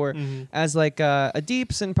 64 as like a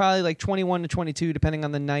deeps, and probably like 21 to 22 depending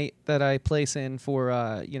on the night that I place in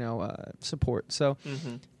for support. So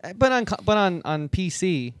but on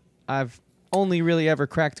PC, I've only really ever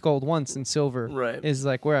cracked gold once, and silver is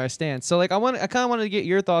like where I stand. So like I kind of wanted to get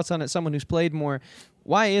your thoughts on it, someone who's played more.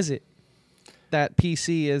 Why is it that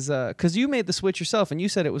PC is because you made the switch yourself and you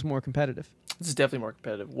said it was more competitive? This is definitely more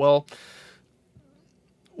competitive. Well,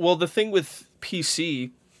 the thing with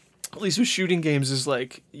PC, at least with shooting games, is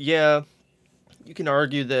like, yeah, you can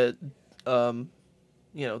argue that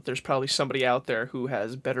there's probably somebody out there who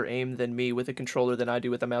has better aim than me with a controller than I do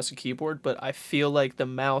with a mouse and keyboard, but I feel like the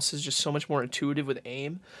mouse is just so much more intuitive with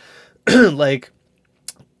aim. Like,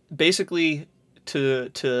 basically,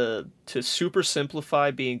 to super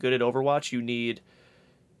simplify being good at Overwatch, you need,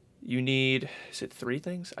 is it 3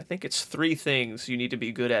 things? I think it's 3 things you need to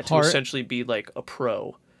be good at to essentially be like a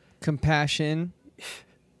pro. Compassion.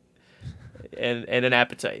 And an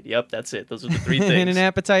appetite. Yep, that's it. Those are the 3 things. And an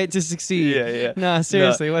appetite to succeed. Yeah. No,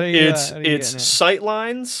 seriously, what are you It's sight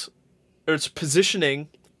lines, or it's positioning,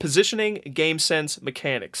 game sense,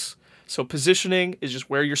 mechanics. So positioning is just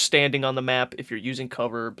where you're standing on the map, if you're using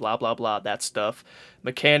cover, blah, blah, blah, that stuff.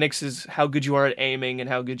 Mechanics is how good you are at aiming and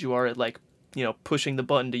how good you are at, like, pushing the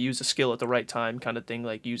button to use a skill at the right time kind of thing,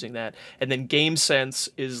 like using that. And then game sense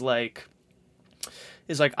is like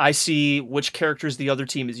I see which characters the other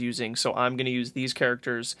team is using, so I'm going to use these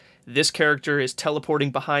characters. This character is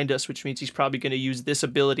teleporting behind us, which means he's probably going to use this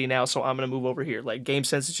ability now, so I'm going to move over here. Like, game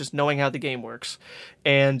sense is just knowing how the game works.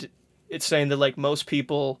 And it's saying that like most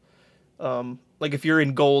people, like if you're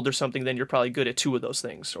in gold or something, then you're probably good at 2 of those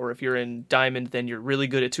things, or if you're in diamond, then you're really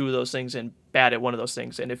good at 2 of those things and bad at 1 of those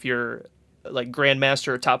things, and if you're like grandmaster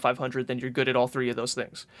or top 500, then you're good at all 3 of those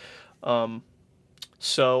things.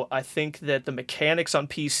 So I think that the mechanics on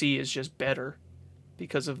PC is just better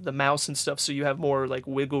because of the mouse and stuff, so you have more like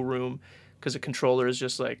wiggle room, because a controller is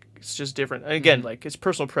just like, it's just different. And again, like it's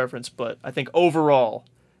personal preference, but I think overall,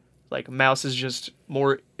 like mouse is just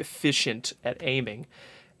more efficient at aiming.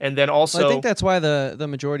 And then also, well, I think that's why the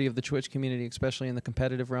majority of the Twitch community, especially in the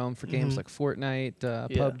competitive realm for games like Fortnite,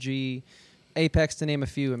 PUBG, Apex, to name a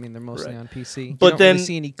few. I mean, they're mostly on PC. But you don't then really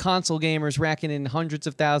see any console gamers racking in hundreds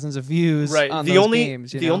of thousands of views on the those only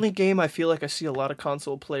games. The only game I feel like I see a lot of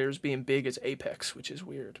console players being big is Apex, which is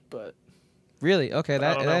weird. But really, okay,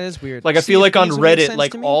 that is weird. Like I feel like on Sea of Thieves would make Reddit, sense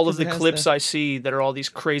like to me, all of 'cause the it has clips I see that are all these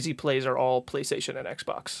crazy plays are all PlayStation and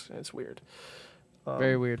Xbox. And it's weird.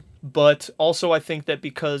 Very weird. But also I think that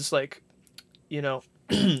because like, you know,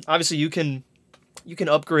 obviously you can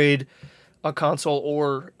upgrade a console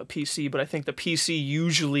or a PC, but I think the PC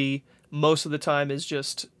usually most of the time is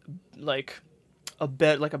just like a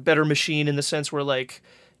better machine, in the sense where like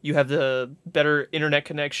you have the better internet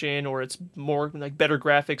connection, or it's more like better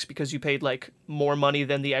graphics because you paid like more money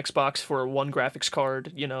than the Xbox for one graphics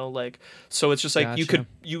card, you know, like, so it's just like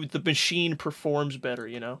the machine performs better,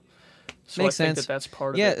 you know. So Makes I think sense. that's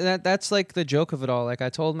part of it. Yeah, that's like the joke of it all. Like I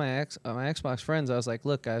told my Xbox friends, I was like,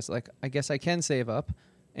 look guys, like I guess I can save up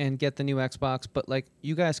and get the new Xbox, but like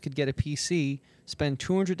you guys could get a PC, spend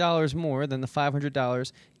 $200 more than the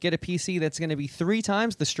 $500, get a PC that's going to be 3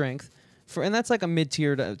 times the strength, and that's like a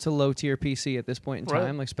mid-tier to low-tier PC at this point in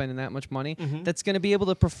time, like spending that much money, that's going to be able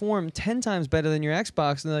to perform 10 times better than your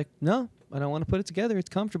Xbox. And they're like, no, I don't want to put it together. It's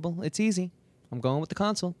comfortable. It's easy. I'm going with the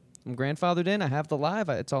console. I'm grandfathered in. I have the Live.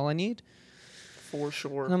 It's all I need. For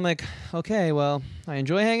sure. And I'm like, okay, well, I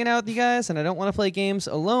enjoy hanging out with you guys, and I don't want to play games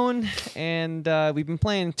alone. And we've been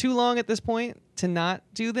playing too long at this point to not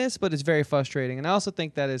do this, but it's very frustrating. And I also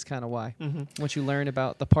think that is kind of why. Once you learn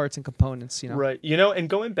about the parts and components, you know. Right. You know, and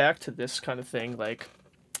going back to this kind of thing, like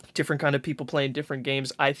different kind of people playing different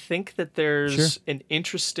games, I think that there's an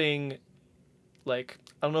interesting, like,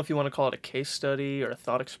 I don't know if you want to call it a case study or a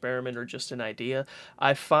thought experiment or just an idea.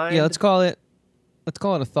 I find... Yeah, let's call it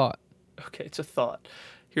a thought. Okay, it's a thought.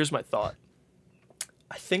 Here's my thought.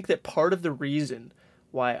 I think that part of the reason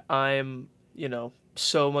why I'm, you know,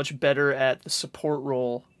 so much better at the support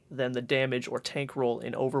role than the damage or tank role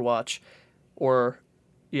in Overwatch, or,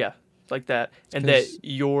 yeah, like that, and that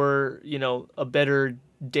you're, you know, a better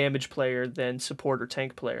damage player than support or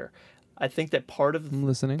tank player. I think that part of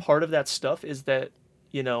that stuff is that,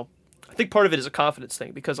 you know, I think part of it is a confidence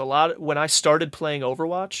thing, because when I started playing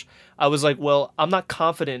Overwatch, I was like, well, I'm not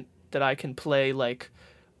confident that I can play like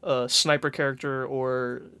a sniper character,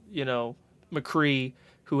 or, you know, McCree,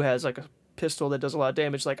 who has like a pistol that does a lot of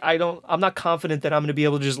damage. Like I'm not confident that I'm going to be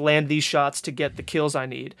able to just land these shots to get the kills I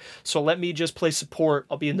need. So let me just play support.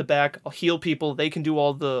 I'll be in the back. I'll heal people. They can do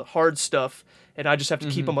all the hard stuff, and I just have to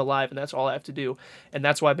keep them alive, and that's all I have to do. And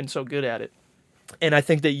that's why I've been so good at it. And I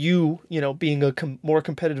think that you know, being a more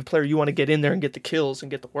competitive player, you want to get in there and get the kills and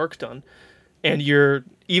get the work done. And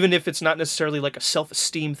even if it's not necessarily like a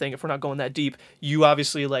self-esteem thing, if we're not going that deep, you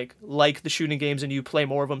obviously like the shooting games and you play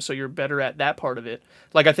more of them, so you're better at that part of it.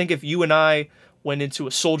 Like, I think if you and I went into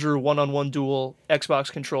a soldier one-on-one duel,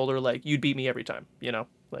 Xbox controller, like, you'd beat me every time, you know?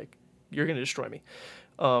 Like, you're going to destroy me.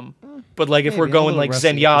 But like, if we're going like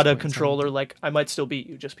Zenyatta controller, like, I might still beat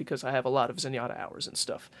you just because I have a lot of Zenyatta hours and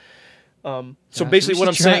stuff. So basically what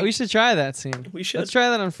I'm saying... We should try that soon. We should. Let's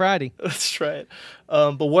try that on Friday. Let's try it.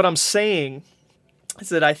 But what I'm saying is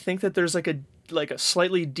that I think that there's like a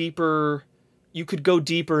slightly deeper... You could go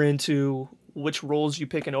deeper into which roles you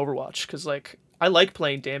pick in Overwatch. Because, like, I like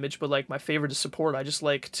playing damage, but, like, my favorite is support. I just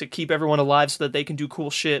like to keep everyone alive so that they can do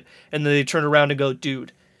cool shit. And then they turn around and go,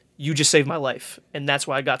 dude, you just saved my life. And that's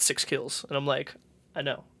why I got 6 kills. And I'm like, I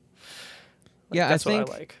know. Like, yeah, that's what I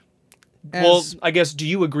like. Well, I guess, do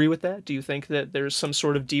you agree with that? Do you think that there's some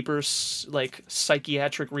sort of deeper, like,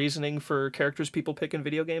 psychiatric reasoning for characters people pick in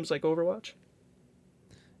video games like Overwatch?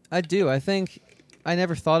 I do. I think I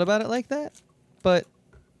never thought about it like that,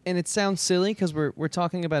 and it sounds silly because we're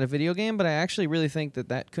talking about a video game, but I actually really think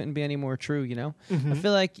that couldn't be any more true, you know? I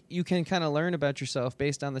feel like you can kind of learn about yourself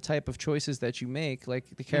based on the type of choices that you make, like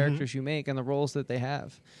the characters you make and the roles that they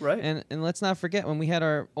have. Right. And let's not forget, when we had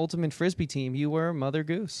our Ultimate Frisbee team, you were Mother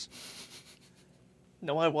Goose.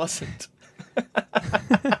 No, I wasn't. I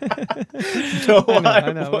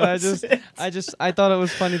know. But I thought it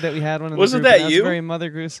was funny that we had one in Wasn't the group. that you? Very Mother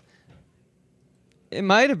Goose. It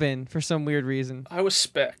might have been for some weird reason. I was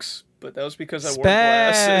Specs. but that was because I wore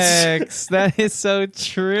glasses. Specs. That is so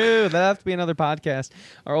true. That'll have to be another podcast.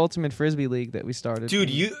 Our Ultimate Frisbee League that we started.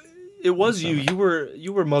 Dude, it was you.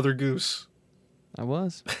 You were Mother Goose. I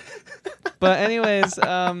was. But anyways,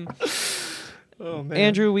 Oh man.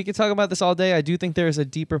 Andrew, we could talk about this all day. I do think there is a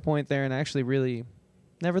deeper point there, and I actually really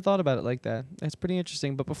never thought about it like that. That's pretty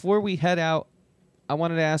interesting. But before we head out, I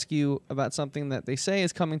wanted to ask you about something that they say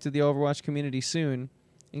is coming to the Overwatch community soon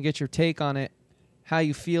and get your take on it, how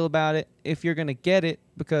you feel about it, if you're going to get it,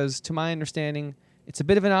 because to my understanding, it's a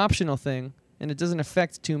bit of an optional thing, and it doesn't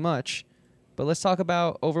affect too much. But let's talk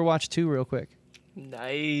about Overwatch 2 real quick.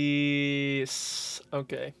 Nice.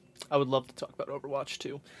 Okay. I would love to talk about Overwatch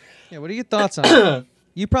 2. Yeah, what are your thoughts on it?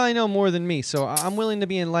 You probably know more than me, so I'm willing to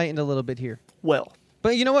be enlightened a little bit here. Well.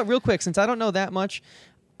 But you know what, real quick, since I don't know that much,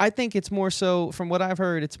 I think it's more so, from what I've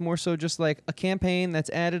heard, it's more so just like a campaign that's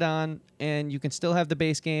added on, and you can still have the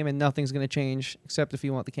base game, and nothing's going to change except if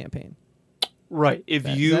you want the campaign. Right. Is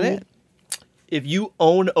that it? If you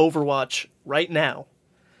own Overwatch right now,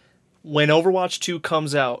 when Overwatch 2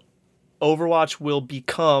 comes out, Overwatch will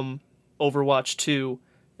become Overwatch 2,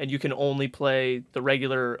 and you can only play the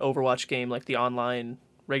regular Overwatch game, like the online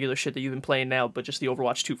regular shit that you've been playing now, but just the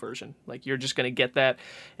Overwatch 2 version. Like, you're just going to get that,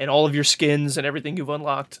 and all of your skins and everything you've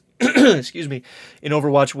unlocked, excuse me, in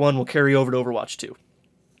Overwatch 1 will carry over to Overwatch 2.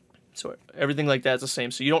 So everything like that is the same.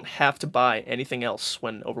 So you don't have to buy anything else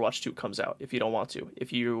when Overwatch 2 comes out if you don't want to.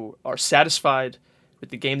 If you are satisfied with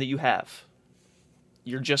the game that you have,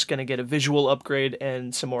 you're just going to get a visual upgrade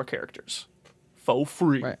and some more characters for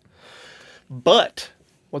free. Right. But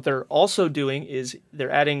what they're also doing is they're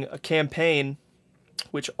adding a campaign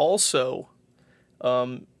which also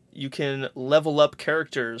you can level up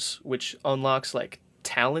characters, which unlocks like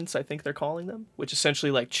talents, I think they're calling them, which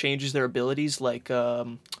essentially like changes their abilities. Like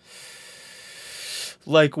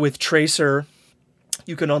with Tracer,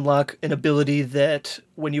 you can unlock an ability that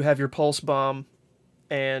when you have your pulse bomb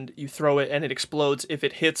and you throw it and it explodes, if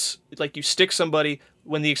it hits, like you stick somebody,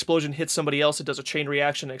 when the explosion hits somebody else, it does a chain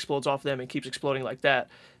reaction and explodes off them and keeps exploding like that.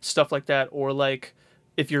 Stuff like that. Or like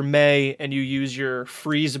if you're Mei and you use your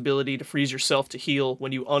freeze ability to freeze yourself to heal,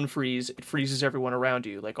 when you unfreeze, it freezes everyone around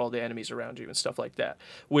you, like all the enemies around you and stuff like that.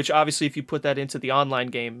 Which obviously if you put that into the online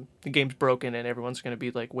game, the game's broken and everyone's going to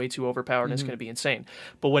be like way too overpowered and it's going to be insane.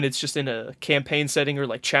 But when it's just in a campaign setting or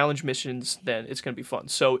like challenge missions, then it's going to be fun.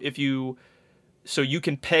 So you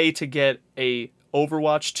can pay to get a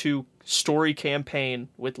Overwatch 2 story campaign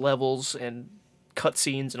with levels and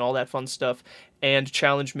cutscenes and all that fun stuff, and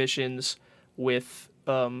challenge missions with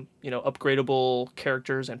upgradable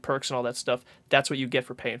characters and perks and all that stuff. That's what you get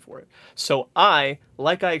for paying for it. So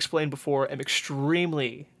like I explained before, am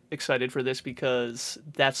extremely excited for this because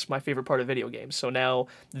that's my favorite part of video games. So now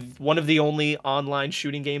one of the only online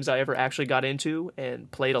shooting games I ever actually got into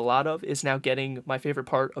and played a lot of is now getting my favorite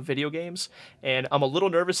part of video games. And I'm a little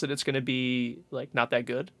nervous that it's going to be like not that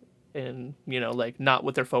good and, like not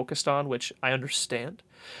what they're focused on, which I understand.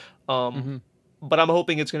 But I'm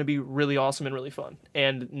hoping it's going to be really awesome and really fun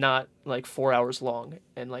and not like 4 hours long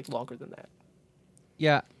and like longer than that.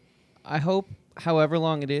 Yeah. I hope however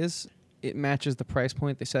long it is, it matches the price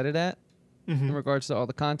point they set it at in regards to all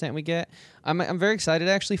the content we get. I'm very excited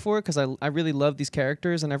actually for it because I really love these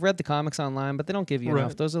characters, and I've read the comics online, but they don't give you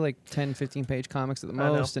enough. Those are like 10, 15 page comics at the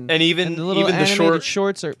most. And even the little even the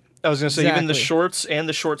shorts are... I was going to say, even the shorts and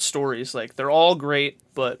the short stories, like they're all great,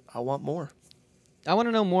 but I want more. I want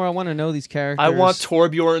to know more. I want to know these characters. I want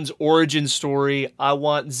Torbjorn's origin story. I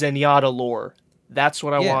want Zenyatta lore. That's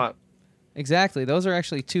what I want. Exactly. Those are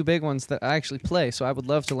actually two big ones that I actually play, so I would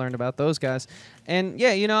love to learn about those guys. And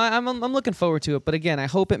yeah, I'm looking forward to it. But again, I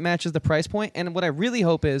hope it matches the price point. And what I really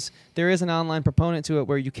hope is there is an online proponent to it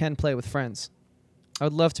where you can play with friends. I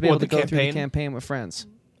would love to be able to go through the campaign with friends.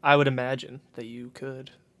 I would imagine that you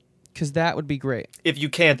could. Because that would be great. If you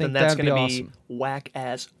can't, then that's going to be awesome. Whack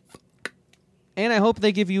as. And I hope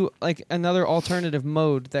they give you like another alternative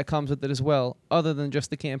mode that comes with it as well, other than just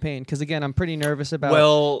the campaign. Because again, I'm pretty nervous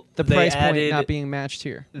about the price point not being matched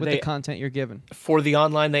here with the content you're given. For the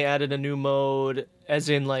online, they added a new mode, as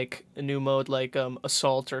in like a new mode like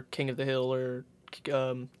Assault or King of the Hill or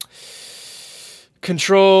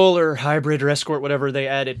Control or Hybrid or Escort, whatever. They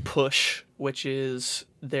added Push, which is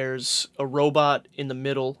there's a robot in the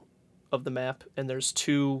middle of the map, and there's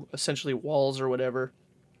two essentially walls or whatever.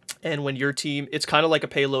 And when your team, it's kind of like a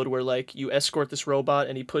payload where like you escort this robot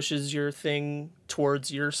and he pushes your thing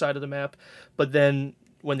towards your side of the map. But then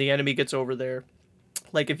when the enemy gets over there,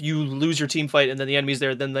 like if you lose your team fight and then the enemy's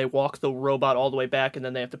there, then they walk the robot all the way back and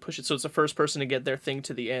then they have to push it. So it's the first person to get their thing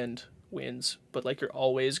to the end wins. But like you're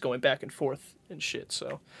always going back and forth and shit.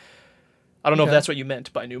 So I don't know if Okay. that's what you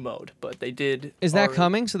meant by new mode, but they did. Is that already-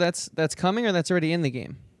 coming? So that's coming, or that's already in the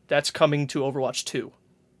game? That's coming to Overwatch 2.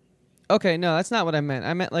 Okay, no, that's not what I meant.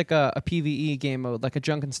 I meant like a PvE game mode, like a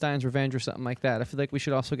Junkenstein's Revenge or something like that. I feel like we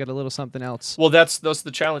should also get a little something else. Well, those are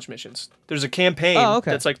the challenge missions. There's a campaign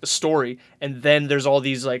that's like the story, and then there's all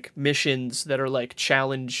these like missions that are like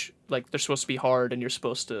challenge, like they're supposed to be hard, and you're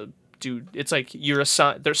supposed to do. It's like you're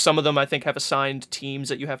assigned. There's some of them I think have assigned teams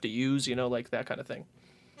that you have to use. You know, like that kind of thing.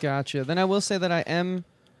 Gotcha. Then I will say that I am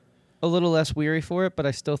a little less weary for it, but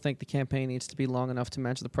I still think the campaign needs to be long enough to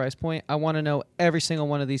match the price point. I want to know every single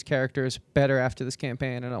one of these characters better after this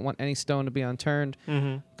campaign. I don't want any stone to be unturned,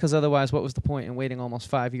 because otherwise, what was the point in waiting almost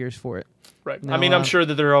 5 years for it? Right. No, I mean, I'm sure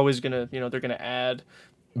that they're always gonna, they're gonna add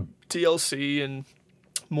DLC and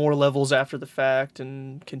more levels after the fact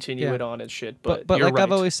and continue Yeah. it on and shit. But But you're like right.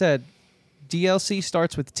 I've always said, DLC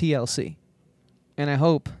starts with TLC, and I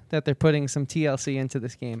hope that they're putting some TLC into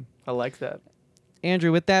this game. I like that.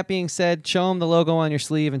 Andrew, with that being said, show them the logo on your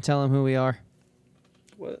sleeve and tell them who we are.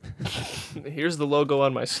 What? Here's the logo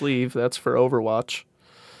on my sleeve. That's for Overwatch.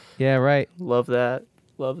 Yeah, right. Love that.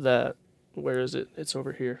 Love that. Where is it? It's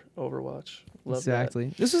over here. Overwatch. Love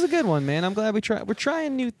Exactly. This is a good one, man. I'm glad we're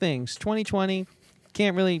trying new things. 2020,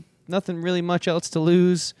 nothing really much else to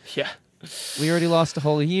lose. that. Yeah. We already lost a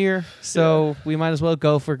whole year, so we might as well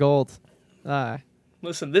go for gold.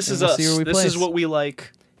 Listen, this And is we'll us. see where we This is place. what we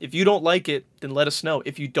like. If you don't like it, then let us know.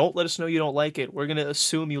 If you don't let us know you don't like it, we're going to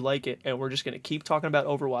assume you like it, and we're just going to keep talking about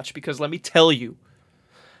Overwatch, because let me tell you,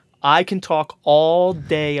 I can talk all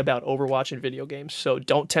day about Overwatch and video games, so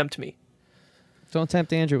don't tempt me. Don't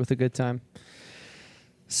tempt Andrew with a good time.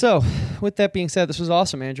 So, with that being said, this was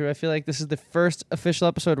awesome, Andrew. I feel like this is the first official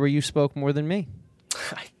episode where you spoke more than me.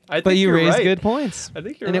 I think But you you're raised right. good points. I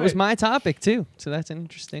think you're And right. it was my topic, too. So that's an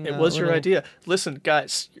interesting. It was your little- idea. Listen,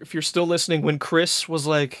 guys, if you're still listening, when Chris was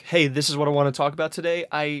like, "Hey, this is what I want to talk about today,"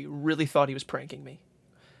 I really thought he was pranking me.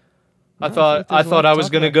 No, I I thought think there's a lot I to was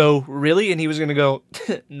talk gonna about. go, "Really?" and he was gonna go,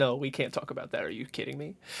 "No, we can't talk about that. Are you kidding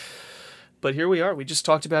me?" But here we are. We just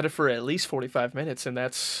talked about it for at least 45 minutes, and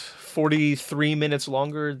that's 43 minutes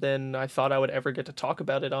longer than I thought I would ever get to talk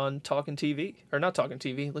about it on Talking TV. Or not Talking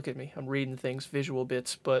TV. Look at me. I'm reading things, visual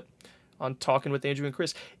bits, but on Talking with Andrew and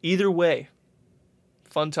Chris. Either way,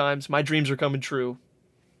 fun times. My dreams are coming true.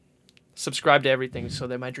 Subscribe to everything so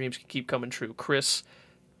that my dreams can keep coming true. Chris,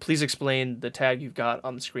 please explain the tag you've got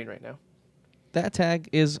on the screen right now. That tag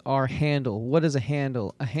is our handle. What is a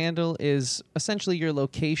handle? A handle is essentially your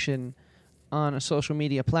location on a social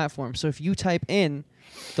media platform. So if you type in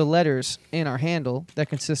the letters in our handle that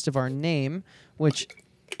consist of our name, which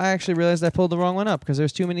I actually realized I pulled the wrong one up because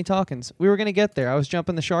there's too many talkings. We were going to get there. I was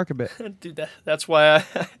jumping the shark a bit. Dude, that's why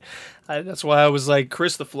that's why I was like,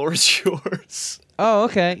 Chris, the floor is yours. Oh,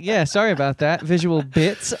 okay. Yeah, sorry about that. Visual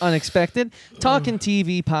bits, unexpected. Talkin'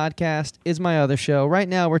 TV podcast is my other show. Right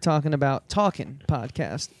now we're talking about Talkin'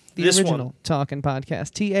 Podcast. The This original one. Talkin'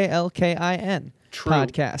 Podcast. TALKIN True.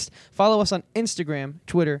 podcast. Follow us on Instagram,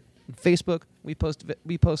 Twitter, and Facebook. We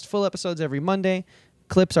post full episodes every Monday.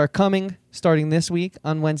 Clips are coming starting this week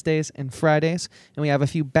on Wednesdays and Fridays. And we have a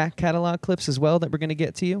few back catalog clips as well that we're going to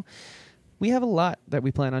get to you. We have a lot that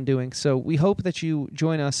we plan on doing, so we hope that you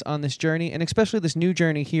join us on this journey, and especially this new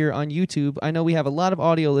journey here on YouTube. I know we have a lot of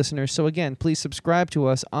audio listeners, so again, please subscribe to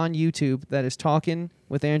us on YouTube. That is Talkin'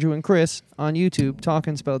 with Andrew and Chris on YouTube.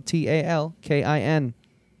 Talkin' spelled TALKIN.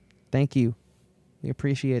 Thank you. We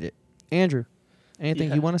appreciate it. Andrew, anything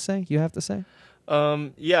Yeah. you want to say? You have to say?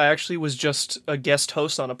 Yeah, I actually was just a guest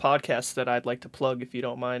host on a podcast that I'd like to plug, if you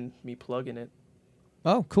don't mind me plugging it.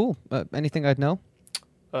 Oh, cool. Anything I'd know?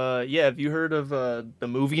 Yeah, have you heard of the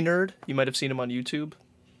Movie Nerd? You might have seen him on YouTube.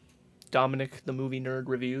 Dominic the Movie Nerd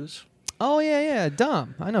Reviews. Oh, yeah.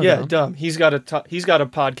 Dom. I know Yeah, Dom. Dom. He's got a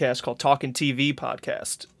podcast called Talkin' TV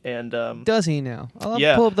Podcast, and Does he now? I'll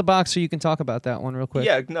Yeah. pull up the box so you can talk about that one real quick.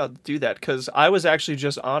 yeah, no, do that, because I was actually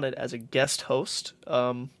just on it as a guest host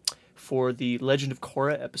for the Legend of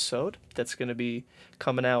Korra episode that's going to be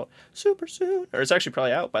coming out super soon, or it's actually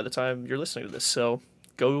probably out by the time you're listening to this. So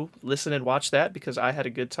go listen and watch that, because I had a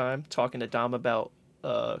good time talking to Dom about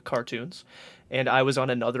cartoons. And I was on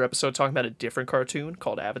another episode talking about a different cartoon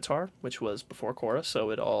called Avatar, which was before Korra, so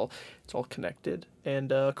it's all connected.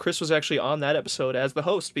 And Chris was actually on that episode as the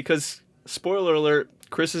host, because, spoiler alert,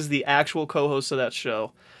 Chris is the actual co-host of that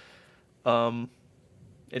show.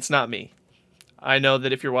 It's not me. I know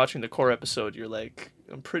that if you're watching the Korra episode, you're like,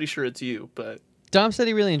 I'm pretty sure it's you, but Dom said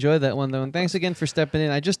he really enjoyed that one, though, and thanks again for stepping in.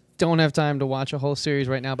 I just don't have time to watch a whole series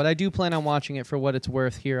right now, but I do plan on watching it for what it's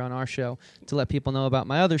worth here on our show to let people know about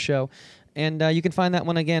my other show. And you can find that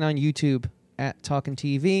one again on YouTube at Talkin'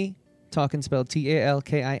 TV. Talkin spelled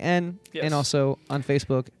TALKIN, Yes. and also on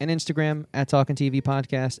Facebook and Instagram at Talkin TV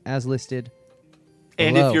Podcast as listed.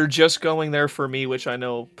 And below. if you're just going there for me, which I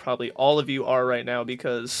know probably all of you are right now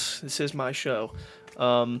because this is my show,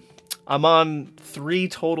 I'm on 3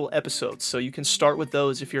 total episodes, so you can start with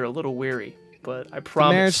those if you're a little weary. But I The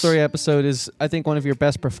promise. Marriage Story episode is, I think, one of your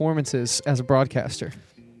best performances as a broadcaster.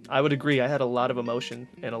 I would agree. I had a lot of emotion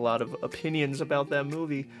and a lot of opinions about that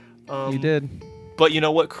movie. You did. But you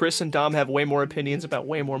know what? Chris and Dom have way more opinions about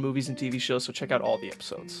way more movies and TV shows, so check out all the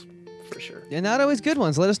episodes. For sure. And not always good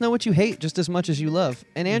ones. Let us know what you hate just as much as you love.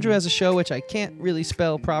 And Andrew has a show which I can't really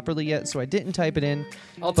spell properly yet, so I didn't type it in.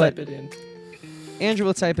 I'll But- type it in. Andrew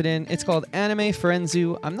will type it in. It's called Anime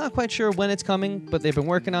Frenzu. I'm not quite sure when it's coming, but they've been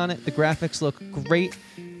working on it. The graphics look great.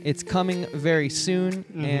 It's coming very soon,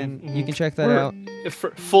 and you can check that We're- out.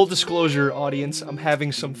 For full disclosure, audience, I'm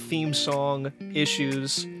having some theme song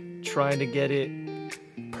issues trying to get it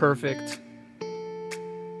perfect.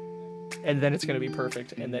 And then it's going to be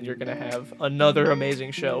perfect, and then you're going to have another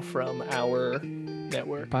amazing show from our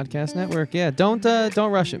network. Podcast Network. Yeah, don't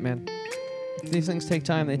rush it, man. These things take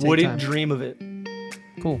time. They take Wouldn't time. dream of it.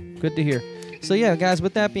 Cool. Good to hear. So yeah, guys,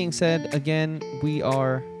 with that being said, again, we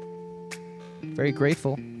are very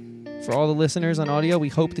grateful for all the listeners on audio. We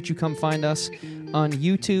hope that you come find us on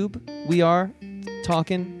YouTube. We are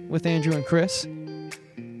Talking with Andrew and Chris,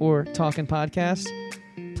 or Talking Podcast.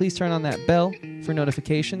 Please turn on that bell for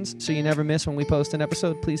notifications so you never miss when we post an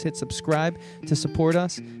episode. Please hit subscribe to support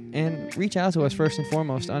us, and reach out to us first and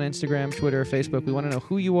foremost on Instagram, Twitter, or Facebook. We want to know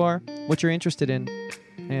who you are, what you're interested in,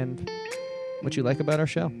 and what you like about our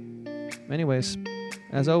show. Anyways,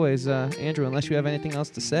 as always, Andrew, unless you have anything else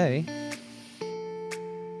to say.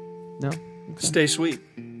 No? Okay. Stay sweet.